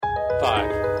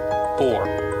5,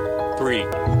 4, 3, 2, 1.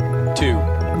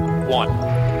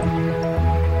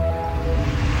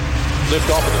 Lift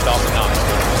off of the Falcon 9.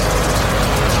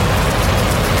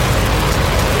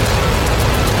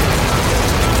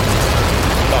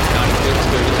 Falcon 9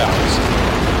 clear the towers.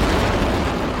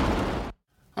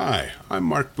 Hi, I'm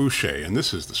Mark Boucher, and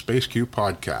this is the SpaceQ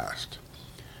Podcast.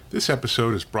 This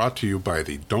episode is brought to you by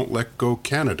the Don't Let Go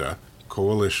Canada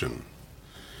Coalition.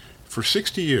 For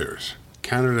 60 years,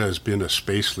 Canada has been a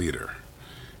space leader.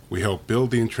 We helped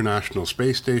build the International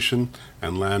Space Station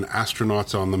and land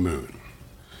astronauts on the moon.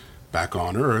 Back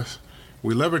on Earth,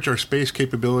 we leverage our space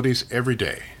capabilities every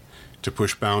day to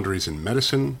push boundaries in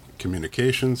medicine,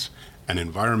 communications, and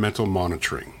environmental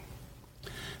monitoring.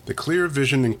 The clear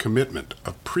vision and commitment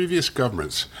of previous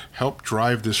governments helped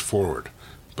drive this forward,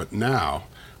 but now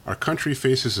our country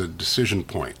faces a decision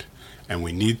point, and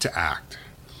we need to act.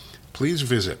 Please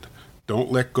visit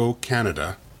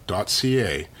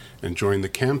don'tletgocanada.ca and join the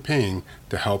campaign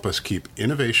to help us keep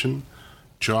innovation,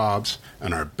 jobs,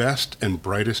 and our best and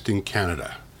brightest in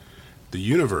Canada. The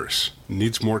universe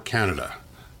needs more Canada.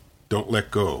 Don't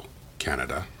let go,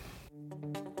 Canada.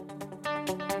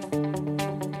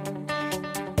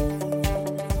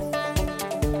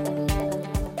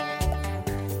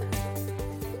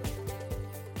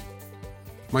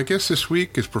 My guest this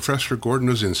week is Professor Gordon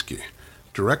Osinski,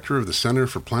 Director of the Center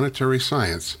for Planetary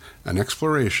Science and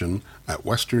Exploration at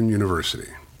Western University.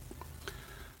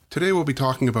 Today we'll be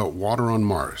talking about water on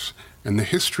Mars and the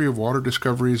history of water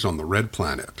discoveries on the Red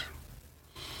Planet.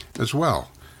 As well,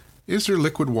 is there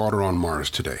liquid water on Mars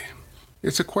today?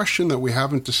 It's a question that we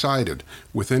haven't decided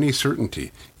with any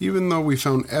certainty, even though we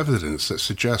found evidence that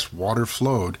suggests water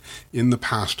flowed in the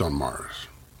past on Mars.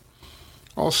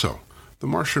 Also, the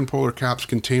Martian polar caps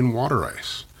contain water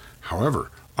ice. However,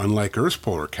 unlike Earth's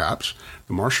polar caps,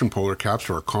 the Martian polar caps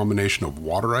are a combination of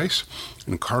water ice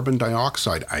and carbon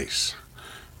dioxide ice.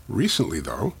 Recently,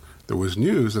 though, there was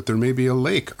news that there may be a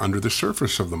lake under the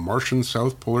surface of the Martian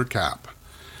South Polar Cap.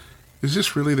 Is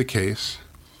this really the case?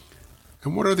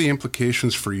 And what are the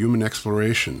implications for human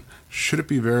exploration should it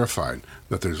be verified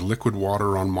that there's liquid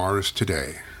water on Mars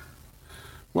today?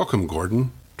 Welcome,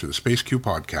 Gordon, to the SpaceQ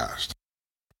Podcast.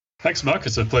 Thanks, Mark.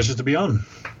 It's a pleasure to be on.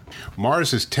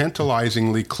 Mars is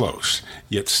tantalizingly close,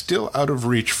 yet still out of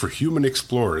reach for human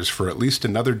explorers for at least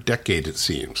another decade, it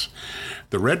seems.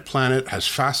 The Red Planet has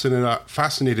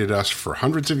fascinated us for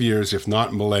hundreds of years, if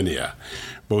not millennia.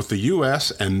 Both the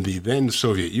U.S. and the then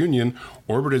Soviet Union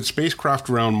orbited spacecraft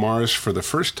around Mars for the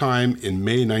first time in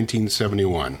May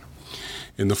 1971.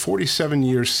 In the 47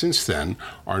 years since then,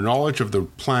 our knowledge of the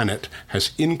planet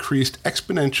has increased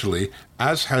exponentially,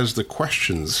 as has the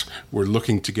questions we're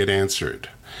looking to get answered.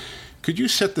 Could you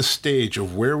set the stage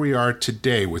of where we are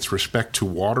today with respect to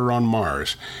water on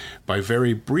Mars by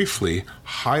very briefly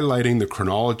highlighting the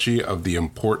chronology of the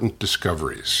important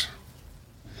discoveries?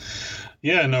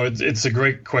 Yeah, no, it's a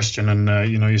great question, and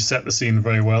you set the scene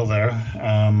very well there.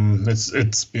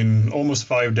 It's been almost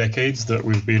 5 decades that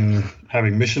we've been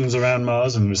having missions around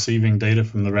Mars and receiving data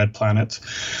from the Red Planet,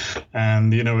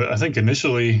 and I think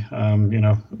initially,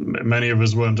 many of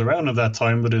us weren't around at that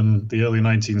time, but in the early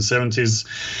 1970s,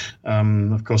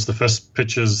 of course, the first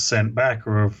pictures sent back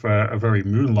were of a very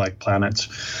moon-like planet.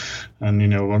 And,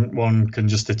 one can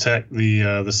just detect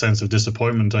the sense of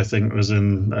disappointment, I think, was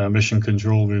in mission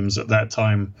control rooms at that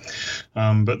time.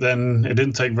 But then it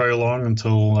didn't take very long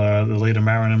until the later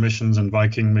Mariner missions and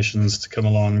Viking missions to come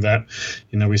along that,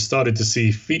 we started to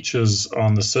see features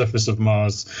on the surface of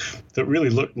Mars that really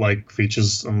looked like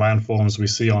features and landforms we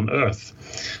see on Earth.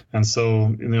 And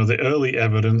so, the early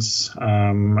evidence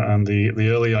and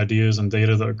the early ideas and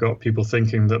data that got people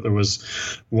thinking that there was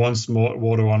once more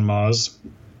water on Mars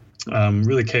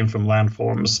really came from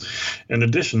landforms, in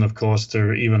addition, of course,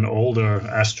 to even older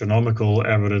astronomical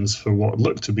evidence for what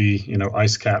looked to be,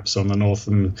 ice caps on the north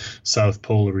and south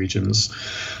polar regions.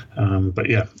 But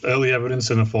yeah, early evidence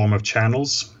in the form of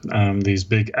channels, these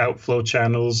big outflow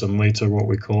channels, and later what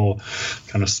we call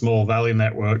kind of small valley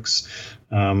networks.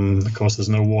 Of course, there's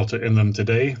no water in them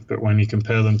today, but when you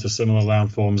compare them to similar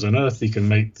landforms on Earth, you can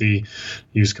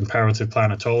use comparative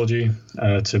planetology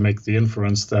to make the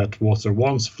inference that water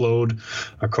once flowed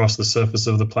across the surface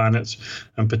of the planet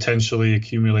and potentially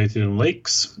accumulated in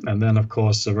lakes. And then, of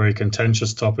course, a very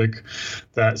contentious topic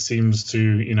that seems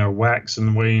to, wax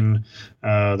and wane.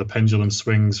 The pendulum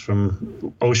swings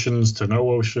from oceans to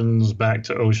no oceans, back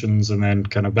to oceans, and then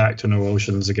kind of back to no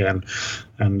oceans again.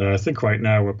 And I think right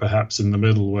now we're perhaps in the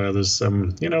middle where there's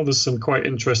some quite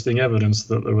interesting evidence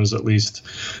that there was at least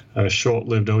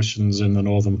short-lived oceans in the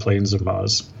northern plains of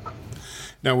Mars.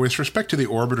 Now, with respect to the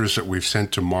orbiters that we've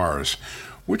sent to Mars,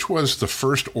 which was the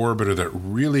first orbiter that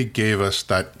really gave us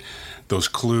those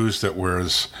clues that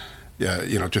was,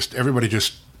 just everybody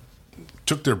just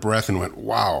took their breath and went,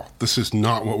 wow, this is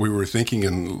not what we were thinking,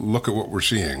 and look at what we're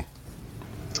seeing?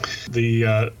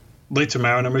 The later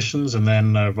Mariner missions, and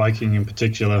then Viking in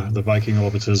particular, the Viking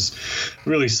orbiters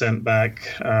really sent back,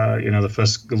 the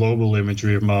first global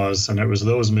imagery of Mars. And it was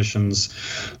those missions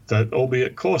that,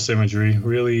 albeit coarse imagery,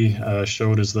 really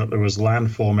showed us that there was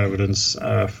landform evidence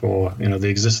for, the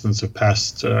existence of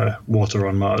past water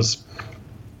on Mars.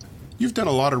 You've done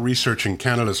a lot of research in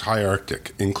Canada's high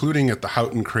Arctic, including at the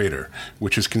Houghton Crater,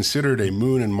 which is considered a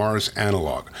Moon and Mars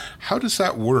analog. How does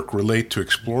that work relate to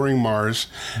exploring Mars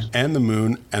and the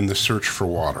Moon and the search for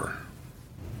water?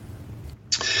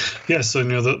 Yes, so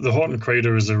the Houghton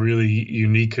Crater is a really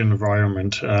unique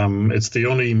environment. It's the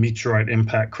only meteorite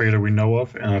impact crater we know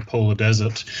of in a polar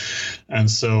desert.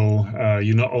 And so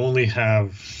you not only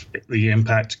have the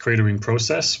impact cratering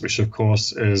process, which of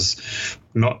course is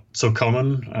not so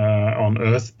common on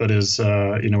Earth, but is,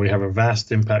 we have a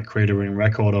vast impact cratering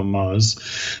record on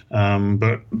Mars.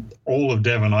 But all of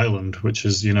Devon Island, which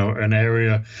is, an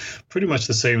area pretty much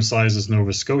the same size as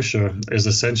Nova Scotia, is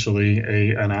essentially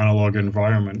an analog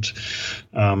environment.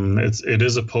 It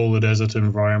is a polar desert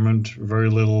environment, very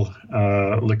little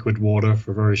liquid water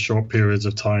for very short periods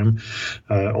of time,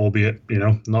 albeit,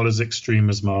 not as extreme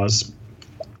as Mars.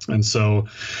 And so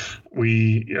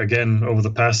we, again, over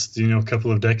the past,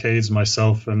 couple of decades,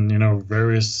 myself and,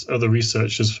 various other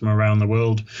researchers from around the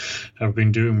world have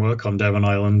been doing work on Devon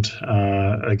Island,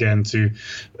 again,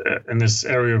 in this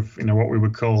area of, what we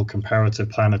would call comparative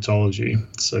planetology.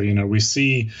 So, we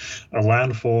see a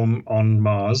landform on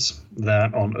Mars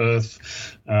that on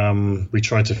Earth, we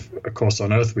try to, of course,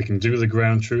 on Earth, we can do the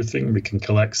ground truthing, we can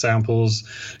collect samples,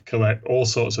 collect all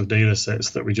sorts of data sets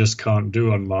that we just can't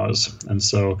do on Mars. And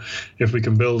so if we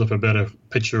can build up a better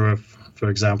picture of, for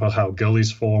example, how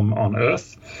gullies form on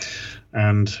Earth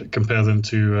and compare them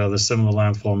to the similar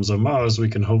landforms on Mars, we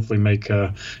can hopefully make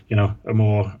a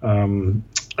more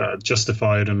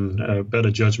justified and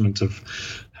better judgment of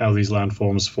how these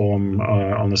landforms form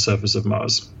on the surface of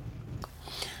Mars.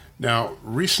 Now,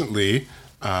 recently,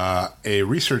 a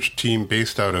research team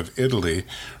based out of Italy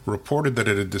reported that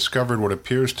it had discovered what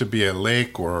appears to be a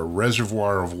lake or a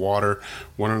reservoir of water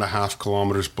 1.5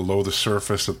 kilometers below the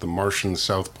surface of the Martian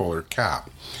South Polar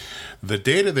Cap. The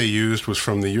data they used was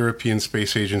from the European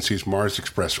Space Agency's Mars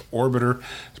Express orbiter,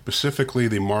 specifically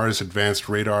the Mars Advanced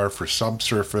Radar for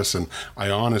Subsurface and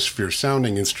Ionosphere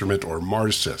Sounding Instrument, or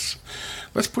MARSIS.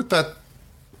 Let's put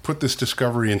this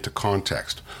discovery into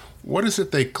context. What is it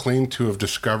they claim to have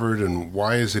discovered, and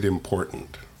why is it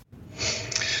important?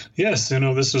 Yes,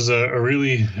 this was a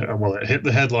really, it hit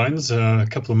the headlines a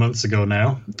couple of months ago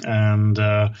now. And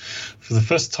for the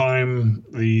first time,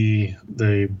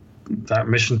 that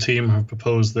mission team have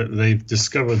proposed that they've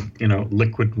discovered,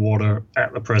 liquid water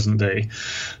at the present day.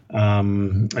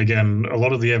 Again, a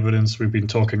lot of the evidence we've been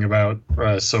talking about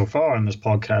so far in this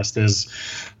podcast is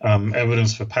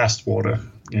evidence for past water.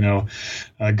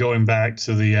 Going back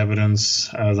to the evidence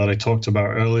that I talked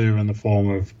about earlier in the form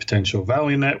of potential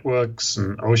valley networks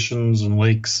and oceans and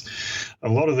lakes, a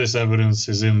lot of this evidence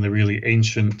is in the really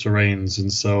ancient terrains.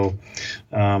 And so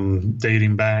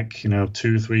dating back,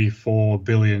 2, 3, 4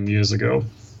 billion years ago.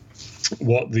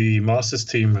 What the MARSIS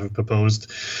team have proposed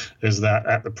is that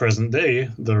at the present day,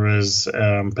 there is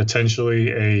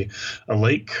potentially a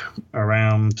lake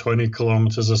around 20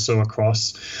 kilometers or so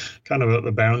across, kind of at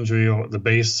the boundary or at the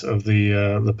base of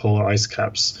the polar ice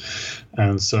caps.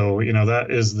 And so,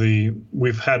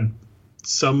 we've had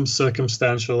some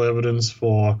circumstantial evidence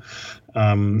for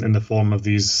in the form of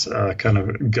these kind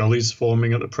of gullies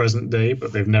forming at the present day,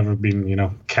 but they've never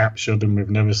been, captured, and we've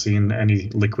never seen any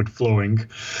liquid flowing.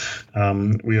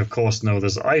 We, of course, know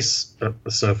there's ice at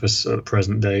the surface at the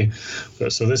present day.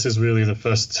 So this is really the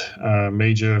first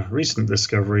major recent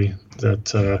discovery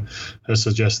that has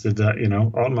suggested that,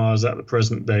 on Mars at the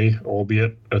present day,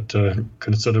 albeit at a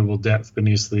considerable depth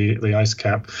beneath the ice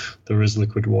cap, there is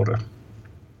liquid water.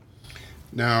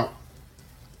 Now,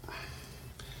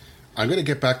 I'm going to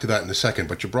get back to that in a second,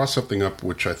 but you brought something up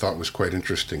which I thought was quite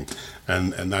interesting,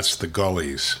 and that's the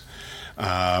gullies.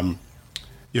 The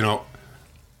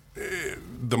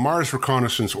Mars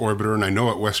Reconnaissance Orbiter, and I know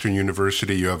at Western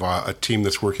University you have a team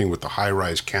that's working with the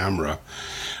HiRISE camera.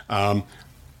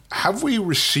 Have we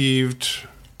received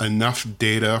enough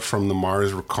data from the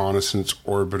Mars Reconnaissance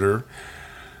Orbiter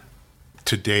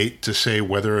to date to say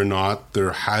whether or not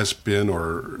there has been,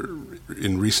 or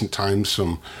in recent times,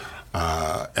 some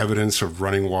evidence of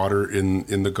running water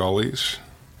in the gullies?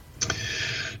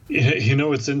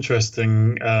 It's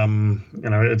interesting.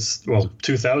 It's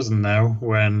 2000 now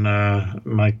when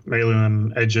Mike Malin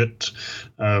and Edgett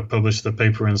published the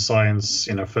paper in Science,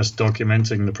 first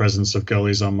documenting the presence of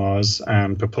gullies on Mars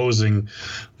and proposing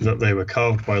that they were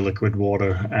carved by liquid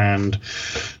water. And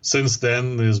since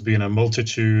then, there's been a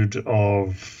multitude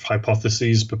of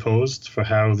hypotheses proposed for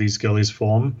how these gullies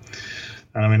form.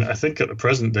 And I think at the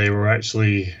present day, we're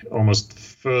actually almost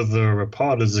further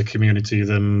apart as a community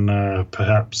than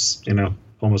perhaps,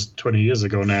 almost 20 years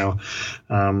ago now.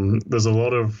 There's a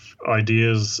lot of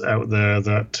ideas out there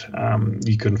that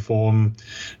you can form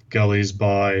gullies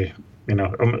by,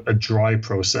 a dry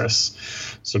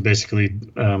process. So basically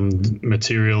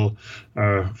material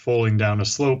falling down a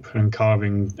slope and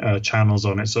carving channels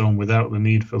on its own without the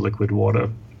need for liquid water.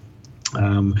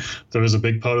 There is a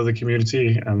big part of the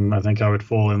community, and I think I would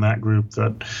fall in that group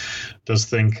that does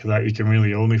think that you can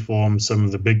really only form some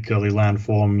of the big gully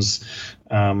landforms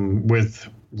with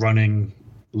running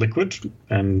liquid,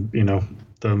 and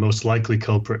the most likely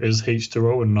culprit is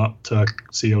H2O and not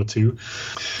CO2.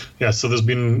 Yeah, so there's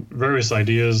been various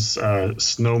ideas,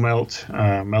 snowmelt,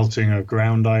 melting of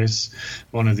ground ice.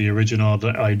 One of the original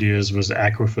ideas was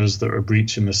aquifers that were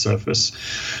breaching the surface.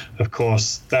 Of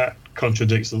course, that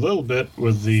contradicts a little bit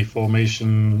with the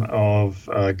formation of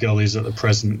gullies at the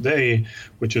present day,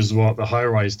 which is what the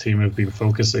HiRISE team have been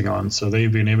focusing on. So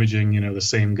they've been imaging, the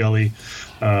same gully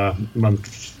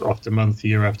month after month,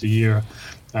 year after year.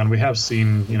 And we have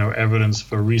seen, evidence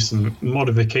for recent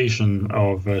modification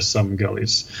of some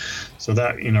gullies. So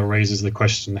that, raises the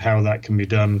question how that can be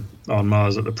done on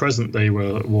Mars at the present day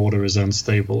where water is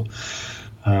unstable.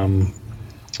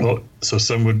 So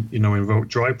some would, invoke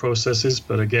dry processes,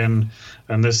 but again,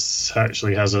 and this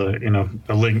actually has a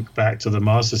link back to the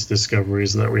Marsus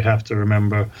discoveries, that we have to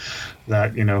remember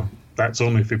that, that's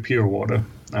only for pure water.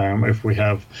 If we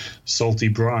have salty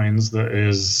brines, that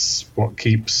is what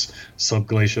keeps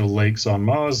subglacial lakes on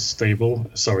Mars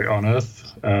on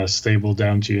Earth, stable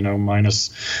down to, minus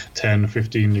 10,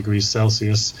 15 degrees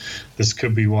Celsius. This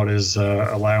could be what is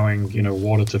allowing,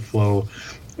 water to flow,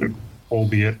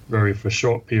 albeit for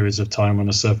short periods of time on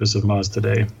the surface of Mars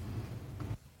today.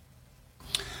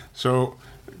 So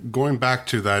going back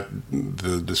to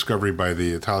the discovery by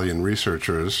the Italian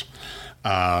researchers,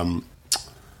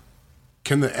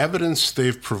 can the evidence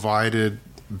they've provided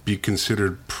be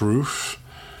considered proof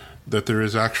that there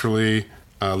is actually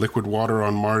liquid water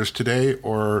on Mars today,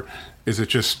 or is it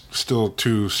just still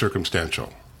too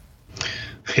circumstantial?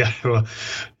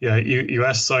 You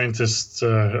ask scientists,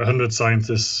 100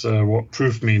 scientists, what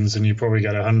proof means, and you probably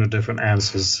get 100 different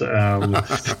answers.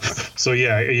 So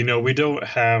we don't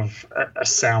have a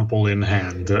sample in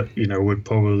hand that would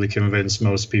probably convince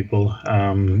most people.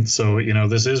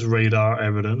 This is radar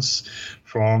evidence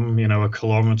from 1.5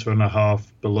 kilometers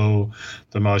below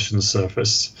the Martian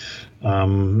surface.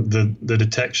 The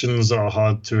detections are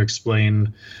hard to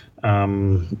explain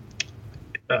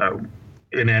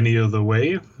in any other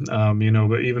way,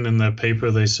 but even in their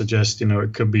paper, they suggest,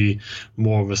 it could be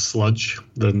more of a sludge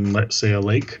than, let's say, a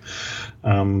lake.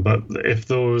 But if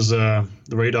those the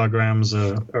radargrams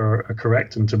are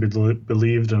correct and to be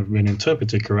believed and have been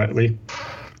interpreted correctly,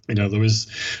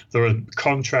 there are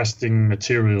contrasting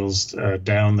materials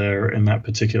down there in that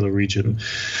particular region.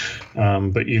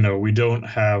 But, we don't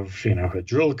have, a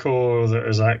drill core that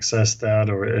has accessed that,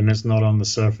 and it's not on the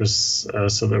surface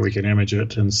so that we can image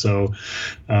it. And so,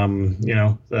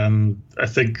 then I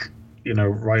think,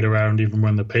 right around even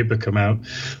when the paper came out,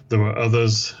 there were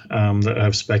others that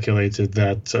have speculated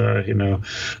that,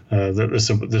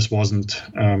 that this wasn't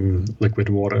liquid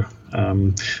water.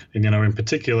 In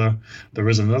particular, there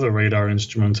is another radar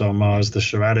instrument on Mars, the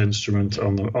SHARAD instrument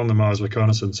on the Mars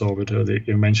Reconnaissance Orbiter that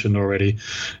you mentioned already,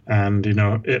 and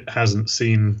it hasn't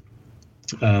seen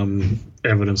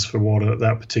evidence for water at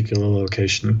that particular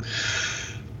location.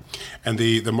 And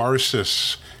the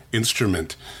Marsus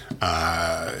instrument,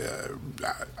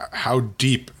 how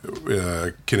deep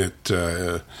can it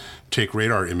take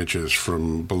radar images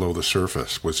from below the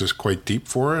surface? Was this quite deep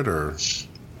for it, or?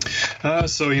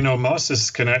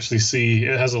 Marsus can actually see,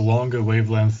 it has a longer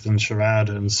wavelength than SHARAD,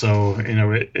 and so,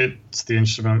 it's the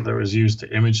instrument that was used to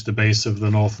image the base of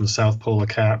the North and South polar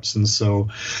caps, and so,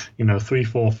 3,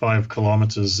 4, 5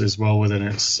 kilometers is well within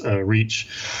its reach.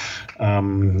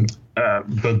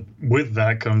 But with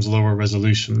that comes lower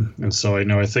resolution. And so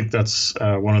I think that's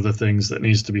one of the things that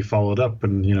needs to be followed up.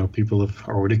 And, people have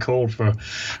already called for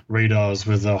radars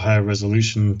with a higher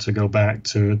resolution to go back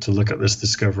to look at this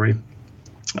discovery.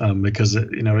 Because,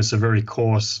 it's a very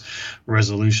coarse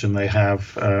resolution they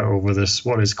have over this,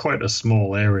 what is quite a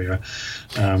small area,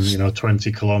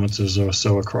 20 kilometers or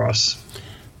so across.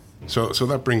 So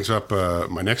that brings up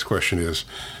my next question is,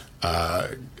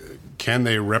 can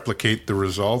they replicate the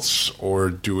results, or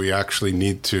do we actually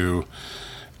need to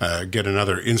get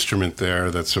another instrument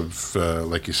there that's of,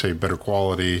 like you say, better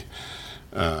quality,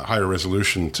 higher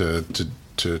resolution to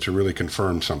really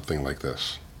confirm something like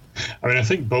this? I mean, I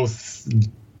think both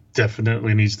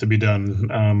definitely needs to be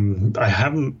done. I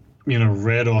haven't,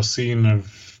 read or seen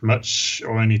of much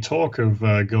or any talk of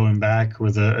going back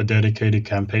with a dedicated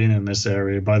campaign in this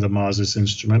area by the MARSIS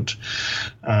instrument.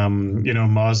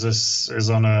 MARSIS is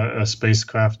on a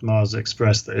spacecraft, Mars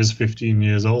Express, that is 15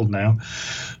 years old now.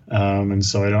 And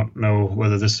so I don't know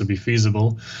whether this would be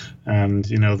feasible. And,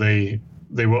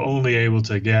 they were only able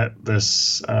to get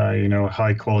this,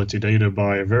 high quality data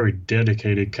by a very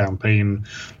dedicated campaign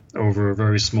over a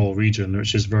very small region,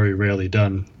 which is very rarely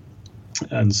done.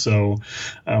 And so,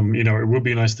 it would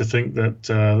be nice to think that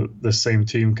the same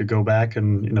team could go back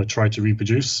and, try to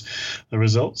reproduce the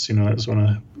results. That's one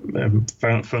of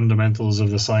the fundamentals of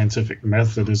the scientific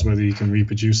method, is whether you can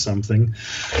reproduce something.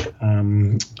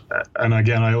 And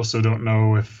again, I also don't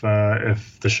know if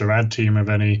the Charade team have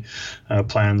any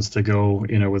plans to go,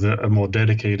 with a more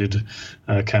dedicated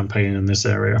campaign in this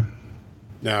area.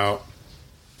 Now,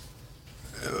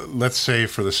 let's say,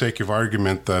 for the sake of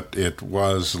argument, that it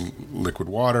was liquid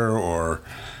water or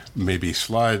maybe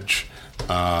sludge.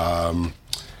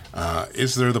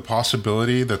 Is there the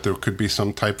possibility that there could be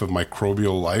some type of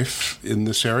microbial life in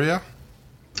this area?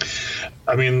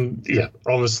 I mean, yeah,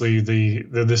 obviously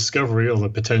the discovery, or the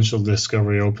potential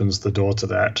discovery, opens the door to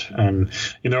that. And,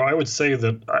 I would say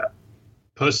that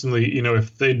personally,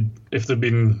 if there'd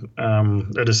been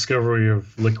a discovery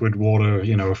of liquid water,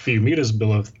 a few meters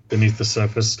beneath the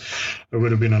surface, I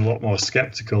would have been a lot more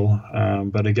skeptical.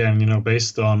 But again,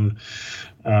 based on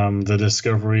the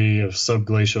discovery of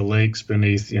subglacial lakes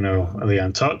beneath, the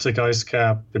Antarctic ice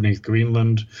cap, beneath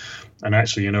Greenland, and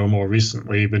actually, more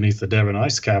recently beneath the Devon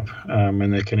ice cap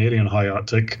in the Canadian high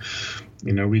Arctic,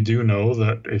 we do know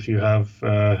that if you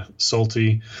have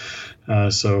salty,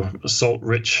 so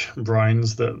salt-rich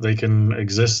brines, that they can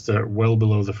exist at well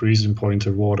below the freezing point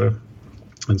of water.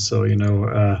 And so,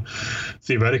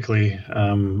 theoretically,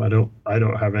 I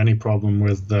don't have any problem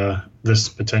with this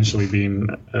potentially being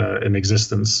in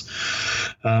existence.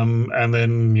 And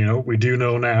then, we do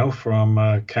know now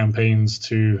from campaigns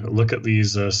to look at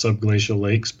these subglacial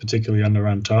lakes, particularly under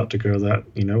Antarctica, that,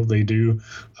 they do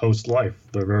host life.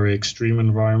 They're very extreme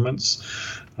environments,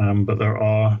 but there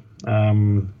are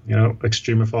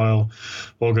extremophile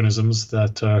organisms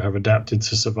that have adapted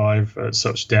to survive at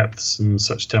such depths and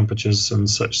such temperatures and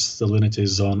such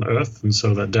salinities on Earth. And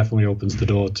so that definitely opens the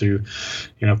door to,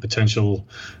 potential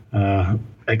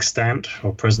extant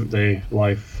or present-day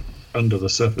life under the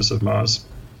surface of Mars.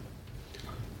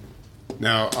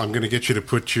 Now, I'm going to get you to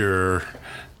put your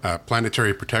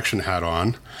planetary protection hat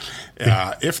on.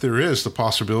 If there is the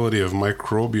possibility of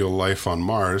microbial life on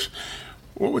Mars,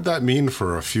 what would that mean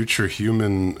for a future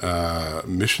human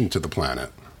mission to the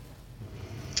planet?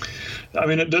 I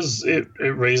mean, it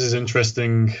raises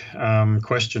interesting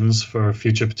questions for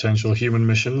future potential human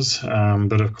missions.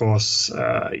 But of course,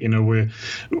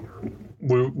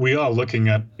 we are looking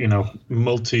at,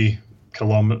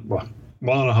 multi-kilometer,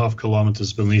 1.5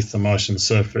 kilometers beneath the Martian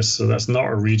surface. So that's not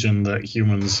a region that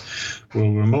humans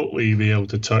will remotely be able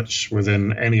to touch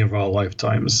within any of our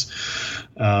lifetimes.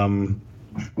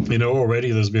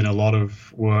 Already there's been a lot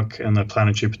of work in the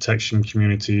planetary protection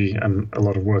community and a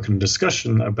lot of work and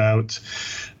discussion about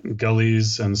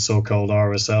gullies and so-called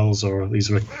RSLs, or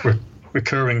these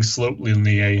recurring slope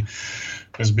lineae,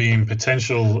 as being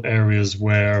potential areas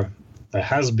where there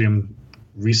has been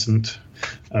recent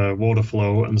water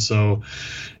flow. And so,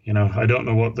 I don't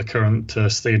know what the current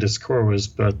status quo is,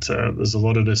 but there's a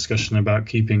lot of discussion about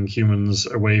keeping humans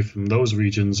away from those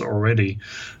regions already,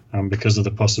 because of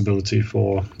the possibility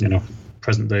for,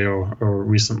 present day or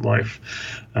recent life.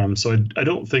 So I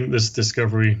don't think this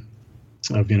discovery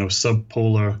of,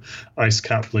 subpolar ice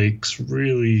cap lakes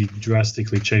really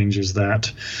drastically changes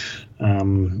that.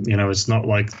 It's not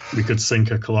like we could sink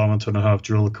 1.5 kilometer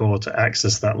drill core to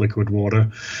access that liquid water.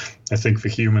 I think for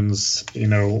humans,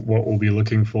 what we'll be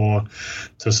looking for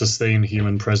to sustain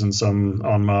human presence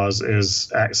on Mars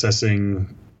is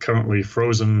accessing currently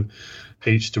frozen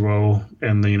H2O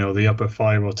in the upper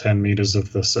 5 or 10 meters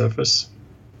of the surface.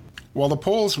 While the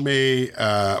poles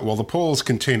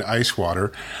contain ice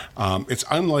water, it's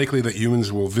unlikely that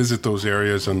humans will visit those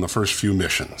areas on the first few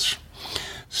missions.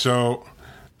 So,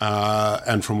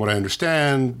 and from what I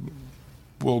understand,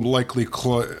 we'll likely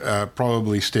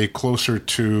probably stay closer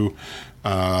to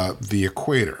the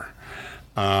equator.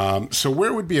 So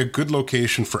where would be a good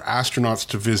location for astronauts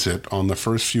to visit on the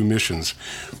first few missions,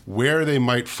 where they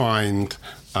might find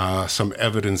some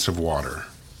evidence of water?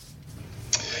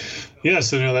 Yeah,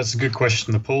 so that's a good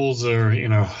question. The poles are,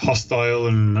 hostile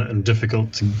and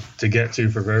difficult to get to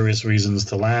for various reasons,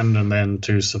 to land and then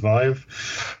to survive.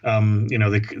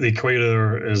 The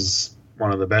equator is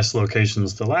one of the best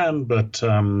locations to land, but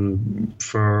in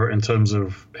terms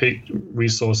of heat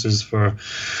resources for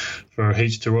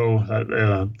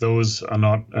H2O, those are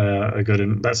not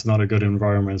that's not a good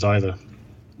environment either.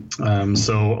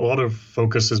 So a lot of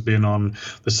focus has been on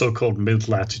the so-called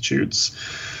mid-latitudes.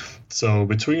 So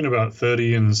between about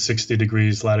 30 and 60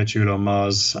 degrees latitude on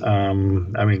Mars,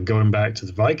 going back to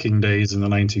the Viking days in the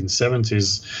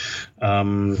 1970s,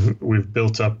 we've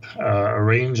built up a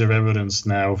range of evidence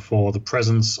now for the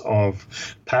presence of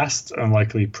past and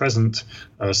likely present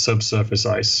subsurface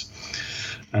ice.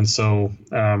 And so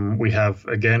we have,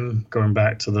 again, going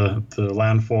back to the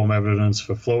landform evidence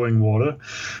for flowing water.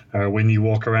 When you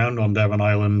walk around on Devon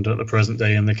Island at the present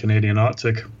day in the Canadian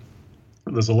Arctic,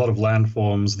 there's a lot of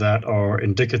landforms that are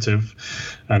indicative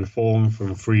and form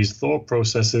from freeze-thaw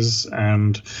processes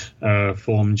and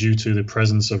form due to the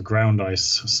presence of ground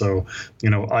ice. So,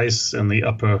 ice in the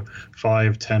upper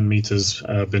 5-10 meters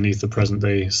beneath the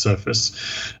present-day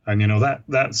surface. And,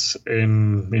 that's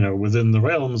within the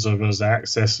realms of us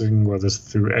accessing, whether it's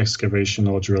through excavation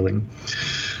or drilling.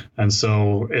 And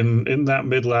so in that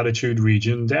mid-latitude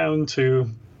region down to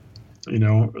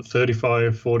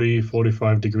 35, 40,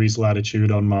 45 degrees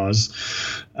latitude on Mars.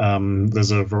 There's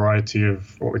a variety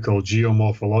of what we call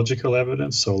geomorphological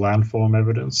evidence, so landform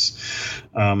evidence.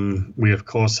 We, of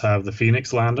course, have the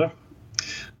Phoenix lander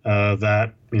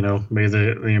that, made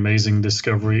the amazing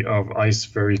discovery of ice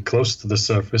very close to the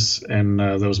surface in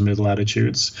those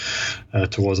mid-latitudes,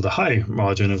 towards the high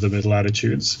margin of the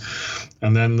mid-latitudes.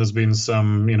 And then there's been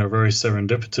some, very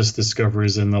serendipitous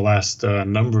discoveries in the last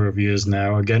number of years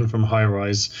now, again from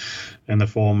HiRISE, in the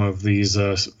form of these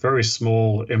very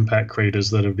small impact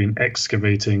craters that have been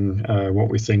excavating what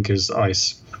we think is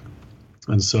ice.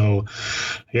 And so,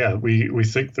 we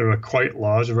think there are quite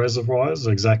large reservoirs.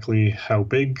 Exactly how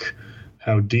big,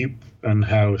 how deep, and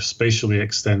how spatially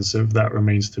extensive, that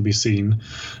remains to be seen.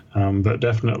 But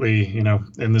definitely,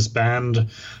 in this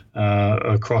band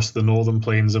across the northern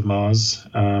plains of Mars,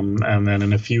 and then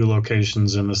in a few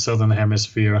locations in the southern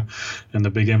hemisphere in the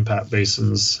big impact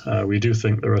basins, we do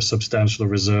think there are substantial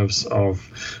reserves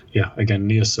of,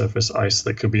 near-surface ice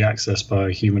that could be accessed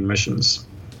by human missions.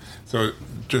 So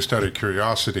just out of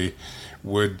curiosity,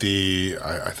 would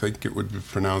I think it would be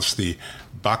pronounced the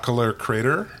Bacalar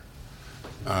crater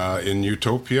in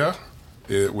Utopia,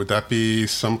 would that be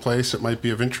someplace that might be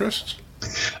of interest?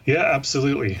 Yeah,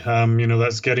 absolutely.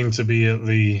 That's getting to be at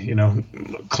the,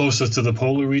 closer to the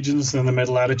polar regions than the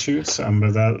mid-latitudes,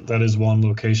 but that is one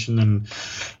location. And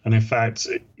in fact,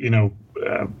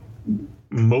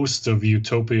 most of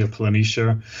Utopia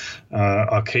Planitia,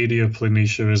 Arcadia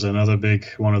Planitia is another big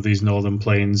one of these northern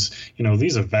plains.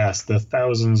 These are vast. They're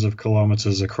thousands of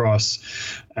kilometers across.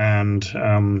 And,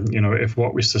 if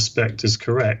what we suspect is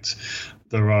correct,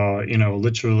 there are,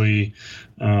 literally,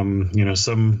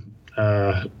 some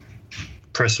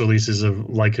press releases have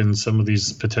likened some of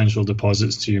these potential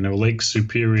deposits to, Lake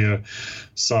Superior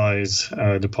size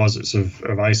deposits of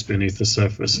ice beneath the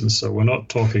surface. And so we're not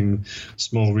talking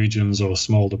small regions or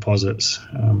small deposits.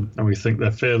 And we think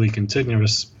they're fairly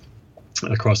continuous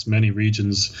across many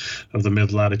regions of the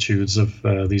mid-latitudes of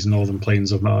these northern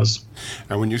plains of Mars.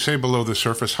 And when you say below the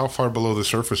surface, how far below the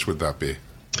surface would that be?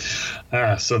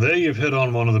 So there you've hit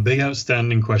on one of the big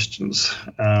outstanding questions.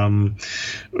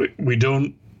 We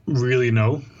don't really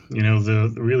know.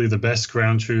 The best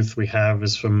ground truth we have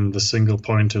is from the single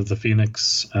point of the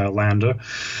Phoenix lander,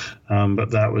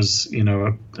 but that was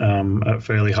at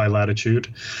fairly high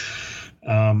latitude.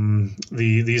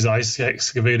 These ice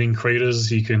excavating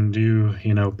craters, you can do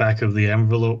back of the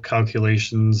envelope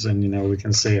calculations, and we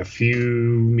can say a few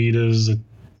meters,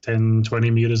 10,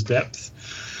 20 meters depth.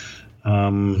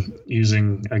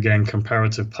 Using, again,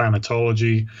 comparative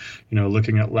planetology,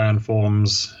 looking at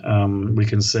landforms, we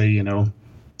can say,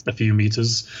 a few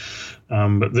meters.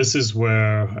 But this is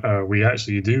where we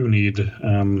actually do need,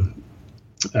 and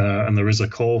there is a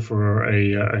call for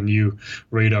a new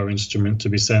radar instrument to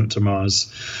be sent to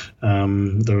Mars.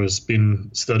 There has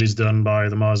been studies done by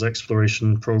the Mars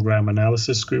Exploration Program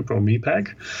Analysis Group, or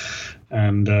MEPAG,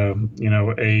 and a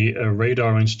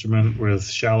radar instrument with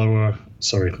shorter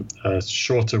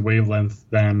wavelength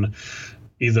than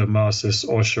either MARSIS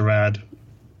or SHARAD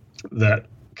that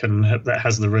that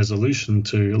has the resolution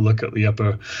to look at the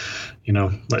upper,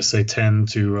 let's say 10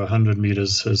 to 100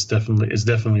 meters is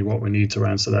definitely what we need to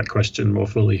answer that question more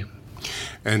fully.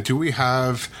 And do we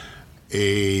have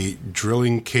a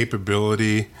drilling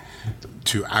capability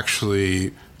to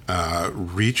actually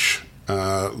reach,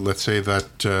 let's say,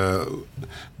 that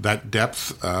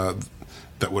depth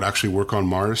that would actually work on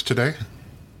Mars today?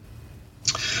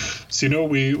 So,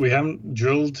 we haven't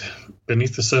drilled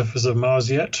beneath the surface of Mars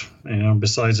yet,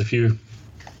 besides a few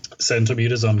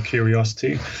centimeters on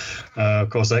Curiosity. Of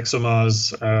course,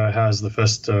 ExoMars has the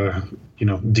first,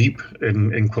 deep,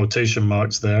 in quotation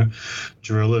marks there,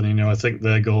 drill. And, I think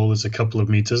their goal is a couple of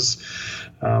meters.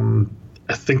 I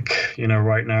think,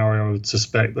 right now I would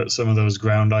suspect that some of those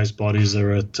ground ice bodies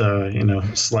are at,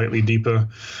 slightly deeper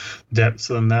depths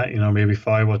than that. Maybe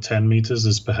 5 or 10 meters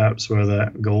is perhaps where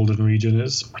that golden region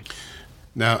is.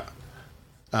 Now,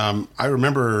 I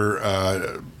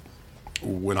remember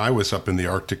when I was up in the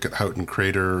Arctic at Houghton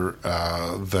Crater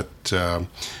that there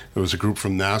was a group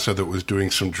from NASA that was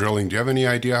doing some drilling. Do you have any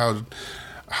idea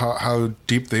how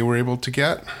deep they were able to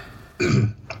get?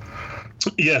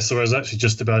 Yeah, so I was actually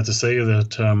just about to say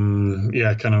that,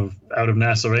 kind of out of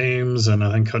NASA Ames, and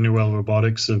I think Honeywell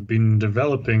Robotics have been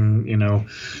developing,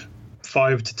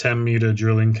 5 to 10 meter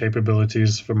drilling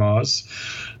capabilities for Mars.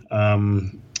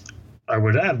 I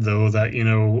would add, though, that,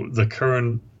 the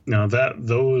current,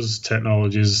 those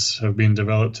technologies have been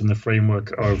developed in the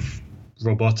framework of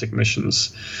robotic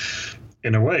missions.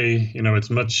 In a way,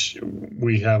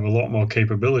 we have a lot more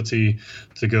capability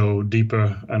to go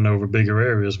deeper and over bigger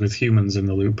areas with humans in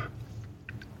the loop.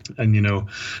 And,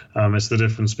 it's the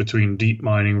difference between deep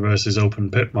mining versus open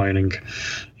pit mining.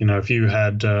 If you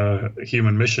had a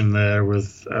human mission there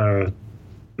with,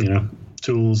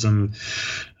 tools and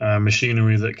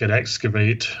machinery that could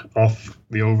excavate off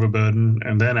the overburden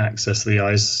and then access the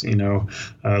ice,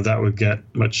 that would get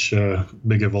much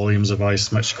bigger volumes of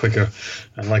ice much quicker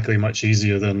and likely much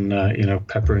easier than,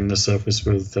 peppering the surface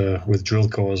with drill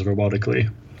cores robotically.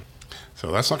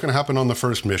 So that's not going to happen on the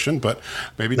first mission, but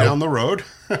maybe Nope. down the road.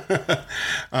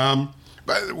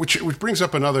 Which brings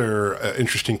up another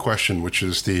interesting question, which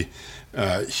is the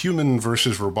human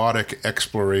versus robotic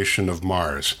exploration of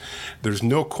Mars. There's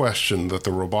no question that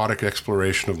the robotic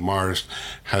exploration of Mars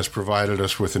has provided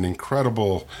us with an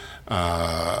incredible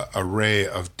array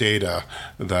of data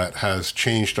that has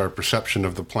changed our perception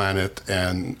of the planet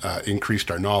and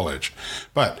increased our knowledge.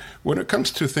 But when it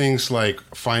comes to things like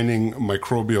finding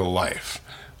microbial life,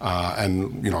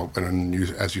 and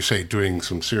as you say, doing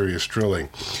some serious drilling,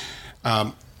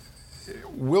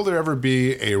 will there ever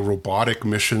be a robotic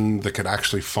mission that could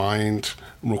actually find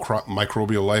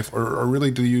microbial life, or really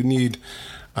do you need,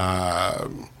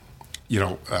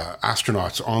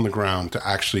 astronauts on the ground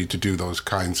to do those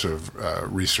kinds of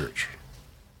research?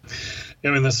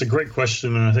 That's a great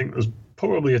question, and I think there's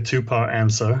probably a two-part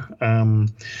answer.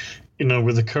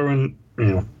 With the current,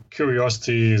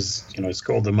 Curiosity is, it's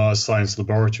called the Mars Science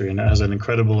Laboratory, and it has an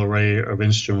incredible array of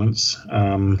instruments,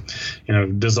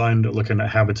 designed at looking at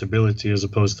habitability as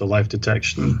opposed to life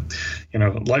detection.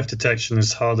 Life detection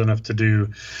is hard enough to do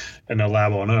in a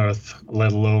lab on Earth,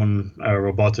 let alone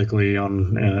robotically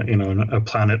on, a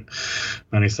planet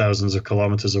many thousands of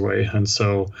kilometers away. And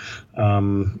so,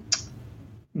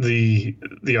 the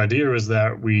idea is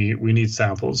that we need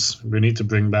samples. We need to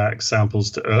bring back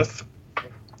samples to Earth.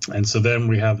 And so then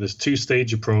we have this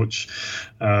two-stage approach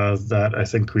that I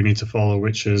think we need to follow,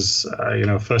 which is,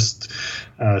 first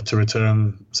to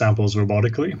return samples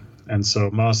robotically. And so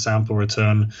Mars sample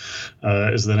return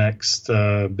is the next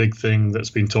big thing that's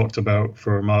been talked about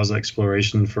for Mars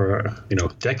exploration for,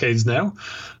 decades now.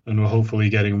 And we're hopefully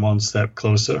getting one step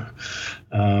closer.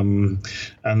 But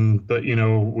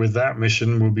with that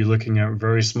mission, we'll be looking at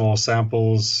very small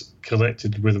samples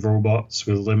collected with robots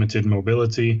with limited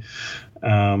mobility.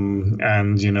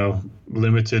 And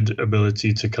limited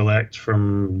ability to collect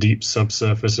from deep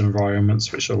subsurface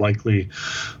environments, which are likely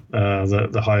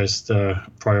the highest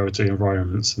priority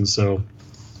environments. And so,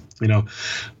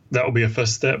 that will be a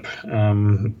first step.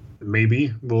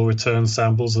 Maybe we'll return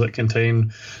samples that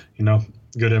contain,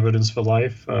 good evidence for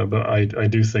life, but I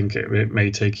do think it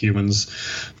may take humans,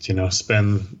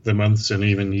 spend the months and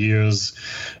even years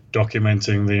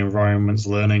documenting the environments,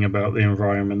 learning about the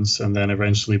environments, and then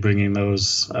eventually bringing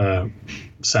those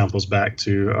samples back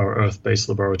to our Earth-based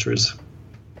laboratories.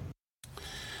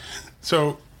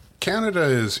 So Canada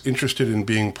is interested in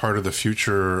being part of the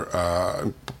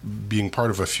future, being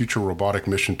part of a future robotic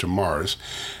mission to Mars.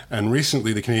 And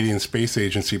recently, the Canadian Space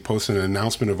Agency posted an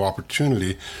announcement of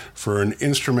opportunity for an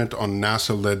instrument on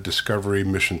NASA-led Discovery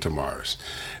mission to Mars.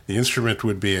 The instrument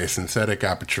would be a synthetic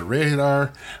aperture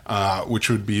radar, which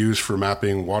would be used for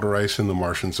mapping water ice in the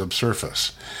Martian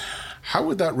subsurface. How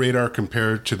would that radar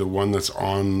compare to the one that's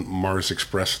on Mars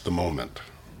Express at the moment?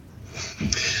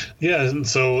 Yeah, and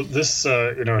so this,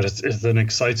 it's an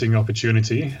exciting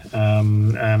opportunity,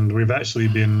 and we've actually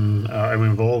been, I'm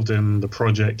involved in the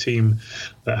project team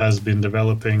that has been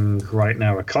developing right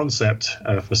now a concept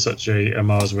for such a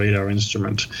Mars radar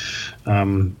instrument.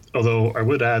 Although I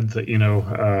would add that,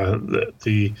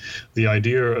 the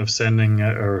idea of sending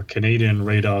a Canadian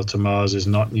radar to Mars is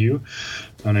not new.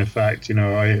 And in fact,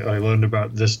 I learned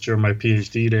about this during my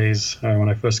PhD days when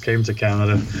I first came to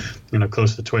Canada,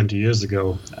 close to 20 years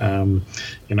ago.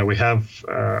 We have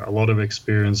a lot of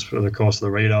experience for the course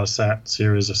of the RadarSat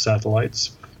series of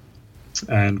satellites.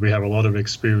 And we have a lot of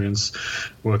experience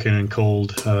working in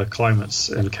cold climates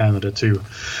in Canada too.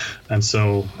 And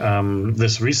so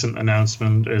this recent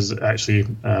announcement is actually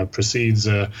precedes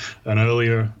an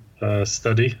earlier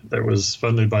study that was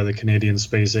funded by the Canadian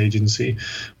Space Agency,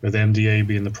 with MDA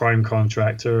being the prime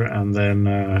contractor, and then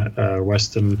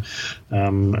Weston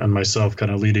and myself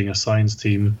kind of leading a science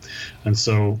team. And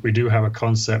so we do have a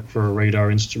concept for a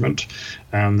radar instrument.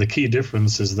 And the key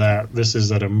difference is that this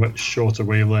is at a much shorter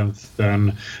wavelength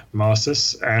than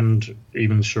MARSIS and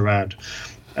even SHARAD.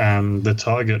 And the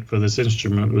target for this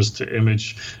instrument was to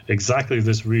image exactly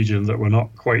this region that we're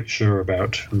not quite sure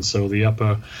about. And so the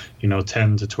upper,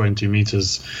 10 to 20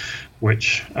 meters,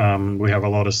 which we have a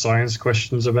lot of science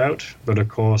questions about. But of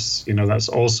course, that's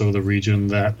also the region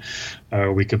that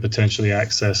we could potentially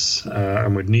access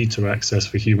and would need to access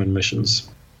for human missions.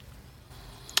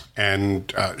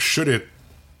 And should it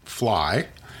fly,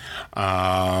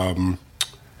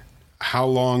 how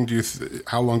long do you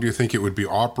think it would be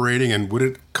operating, and would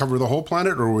it cover the whole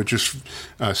planet, or would it just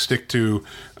stick to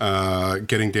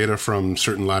getting data from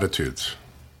certain latitudes?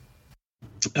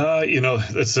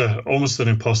 It's almost an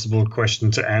impossible question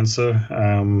to answer.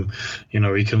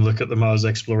 You can look at the Mars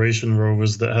exploration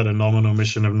rovers that had a nominal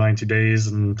mission of 90 days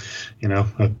and,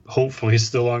 hopefully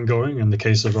still ongoing in the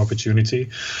case of Opportunity.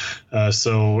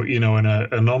 So, in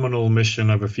a nominal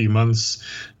mission of a few months,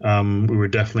 we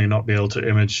would definitely not be able to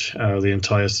image the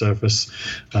entire surface.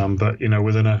 But,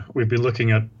 we'd be looking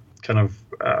at kind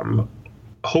of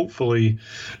hopefully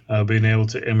being able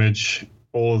to image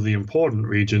all of the important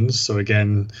regions. So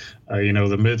again,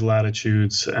 the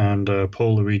mid-latitudes and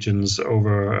polar regions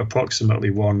over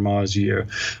approximately 1 Mars year.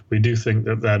 We do think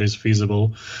that is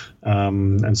feasible.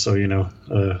 And so, a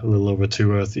little over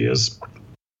 2 Earth years.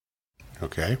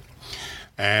 Okay.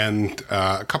 And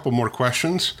a couple more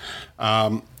questions.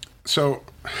 So,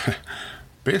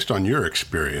 based on your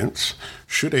experience,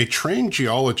 should a trained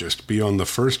geologist be on the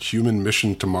first human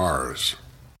mission to Mars?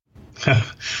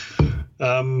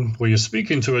 Well, you're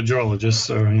speaking to a geologist,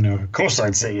 so, of course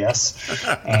I'd say yes.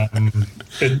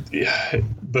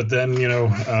 But then,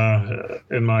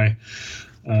 in my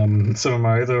some of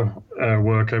my other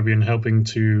work, I've been helping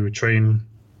to train,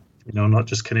 not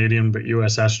just Canadian, but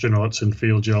U.S. astronauts in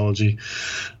field geology.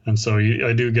 And so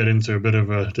I do get into a bit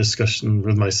of a discussion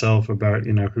with myself about,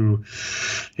 who,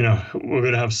 we're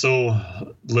going to have so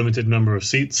limited number of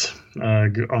seats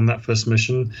on that first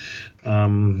mission.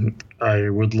 I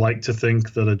would like to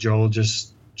think that a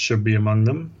geologist should be among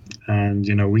them. And,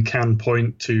 we can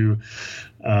point to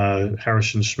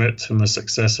Harrison Schmitt and the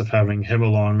success of having him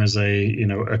along as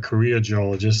a career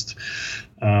geologist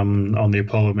on the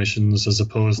Apollo missions, as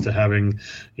opposed to having,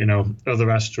 other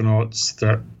astronauts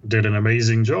that did an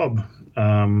amazing job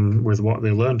with what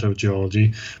they learned of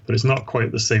geology. But it's not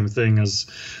quite the same thing as,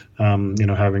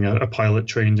 having a pilot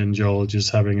trained in geology, as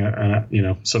having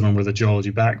someone with a geology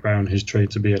background who's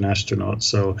trained to be an astronaut.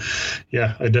 So,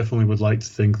 yeah, I definitely would like to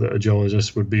think that a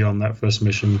geologist would be on that first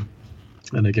mission.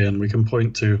 And again, we can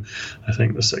point to, I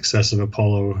think, the success of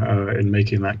Apollo in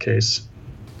making that case.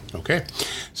 Okay.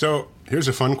 So here's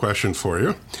a fun question for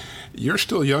you. You're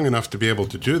still young enough to be able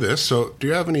to do this, so do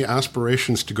you have any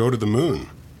aspirations to go to the moon?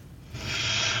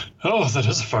 Oh, that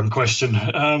is a fun question.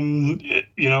 I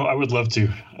would love to.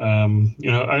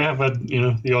 I have had,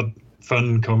 the odd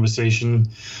fun conversation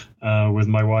with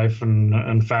my wife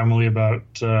and family about,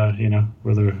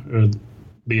 whether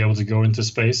be able to go into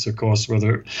space. Of course,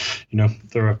 whether,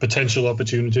 there are potential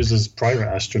opportunities as private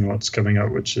astronauts coming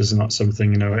out, which is not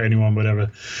something, anyone would ever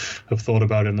have thought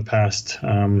about in the past.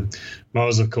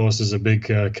 Mars, of course, is a big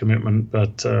commitment,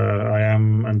 but I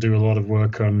am and do a lot of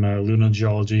work on lunar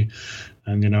geology.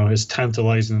 And, it's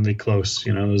tantalizingly close.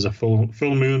 There's a full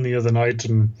moon the other night,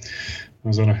 and I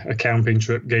was on a camping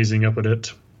trip gazing up at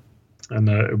it. And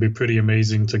it would be pretty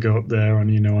amazing to go up there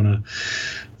and, on a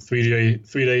 3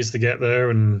 days to get there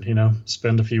and,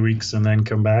 spend a few weeks and then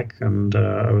come back. And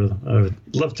I would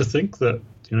love to think that,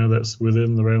 that's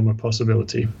within the realm of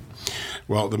possibility.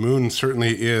 Well, the moon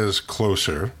certainly is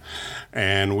closer,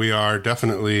 and we are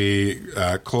definitely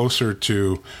closer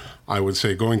to, I would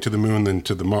say, going to the moon than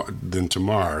to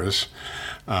Mars.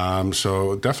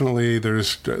 So definitely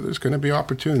there's going to be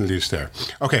opportunities there.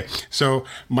 Okay, so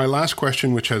my last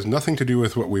question, which has nothing to do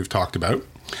with what we've talked about,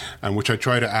 and which I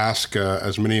try to ask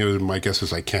as many of my guests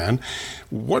as I can.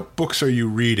 What books are you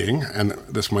reading? And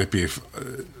this might be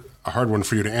a hard one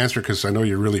for you to answer because I know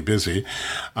you're really busy.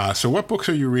 So what books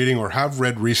are you reading or have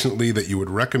read recently that you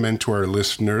would recommend to our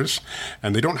listeners?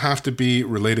 And they don't have to be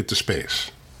related to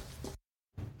space.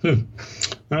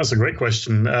 That's a great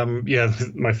question.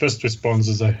 My first response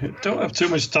is I don't have too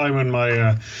much time in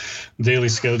my daily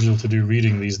schedule to do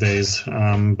reading these days.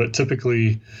 But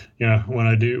typically, when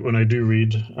I do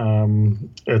read,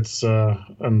 it's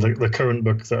and the current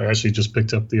book that I actually just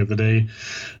picked up the other day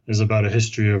is about a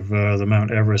history of the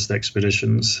Mount Everest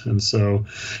expeditions. And so,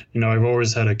 I've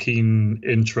always had a keen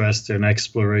interest in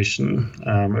exploration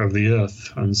of the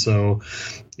Earth. And so,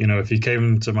 if you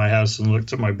came to my house and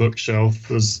looked at my bookshelf,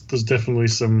 there's definitely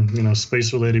some,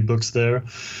 space-related books there.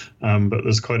 But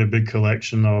there's quite a big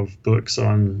collection of books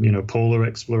on, polar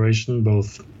exploration,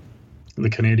 both the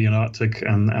Canadian Arctic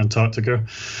and Antarctica.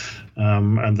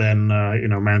 And then,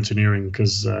 mountaineering,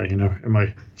 because, in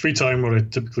my free time, what I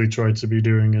typically try to be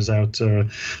doing is out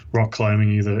rock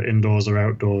climbing, either indoors or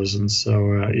outdoors. And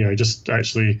so, I just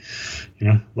actually,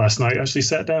 last night actually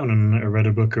sat down and I read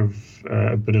a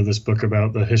bit of this book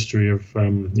about the history of,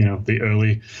 the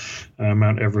early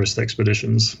Mount Everest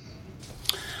expeditions.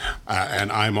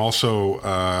 And I'm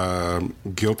also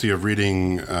guilty of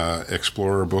reading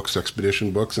explorer books,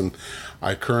 expedition books, and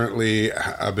I currently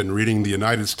have been reading the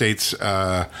United States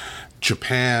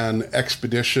Japan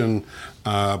expedition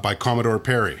by Commodore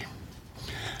Perry.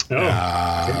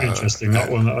 Oh, very interesting.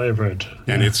 Not one that I've read.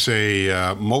 And it's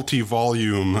a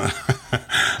multi-volume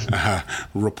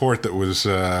report that was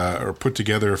put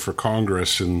together for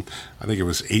Congress in, I think it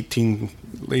was late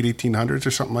 1800s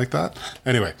or something like that.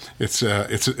 Anyway, it's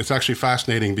actually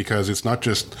fascinating because it's not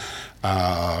just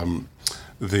talking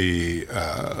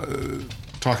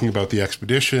about the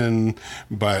expedition,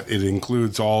 but it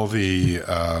includes all the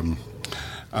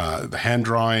hand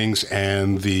drawings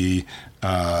and the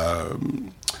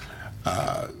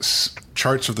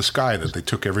charts of the sky that they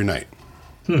took every night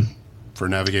for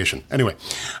navigation. Anyway,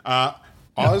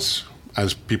 Oz,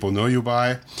 as people know you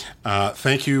by,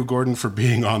 thank you, Gordon, for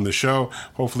being on the show.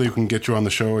 Hopefully we can get you on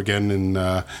the show again in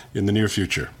the near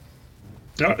future.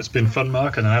 Yeah, it's been fun,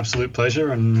 Mark, and an absolute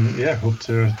pleasure, and hope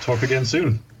to talk again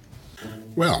soon.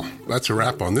 Well, that's a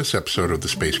wrap on this episode of the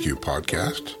Space Q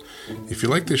podcast. If you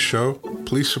like this show,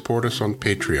 please support us on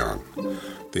Patreon.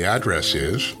 The address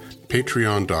is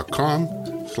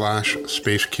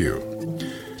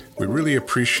patreon.com/spaceq. We really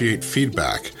appreciate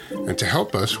feedback, and to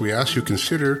help us, we ask you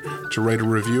consider to write a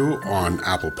review on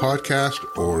Apple Podcast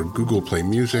or Google Play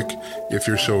Music if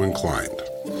you're so inclined.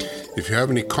 If you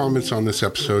have any comments on this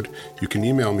episode, you can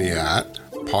email me at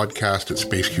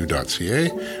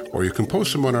podcast@spaceq.ca, or you can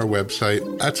post them on our website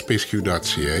at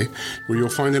spaceq.ca, where you'll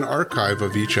find an archive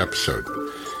of each episode.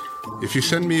 If you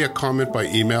send me a comment by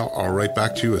email, I'll write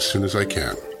back to you as soon as I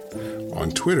can.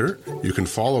 On Twitter, you can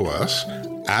follow us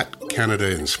at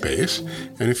Canada in Space,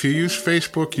 and if you use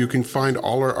Facebook, you can find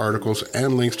all our articles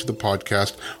and links to the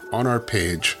podcast on our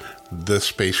page, The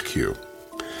Space Q.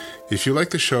 If you like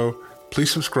the show,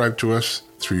 please subscribe to us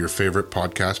through your favorite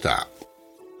podcast app.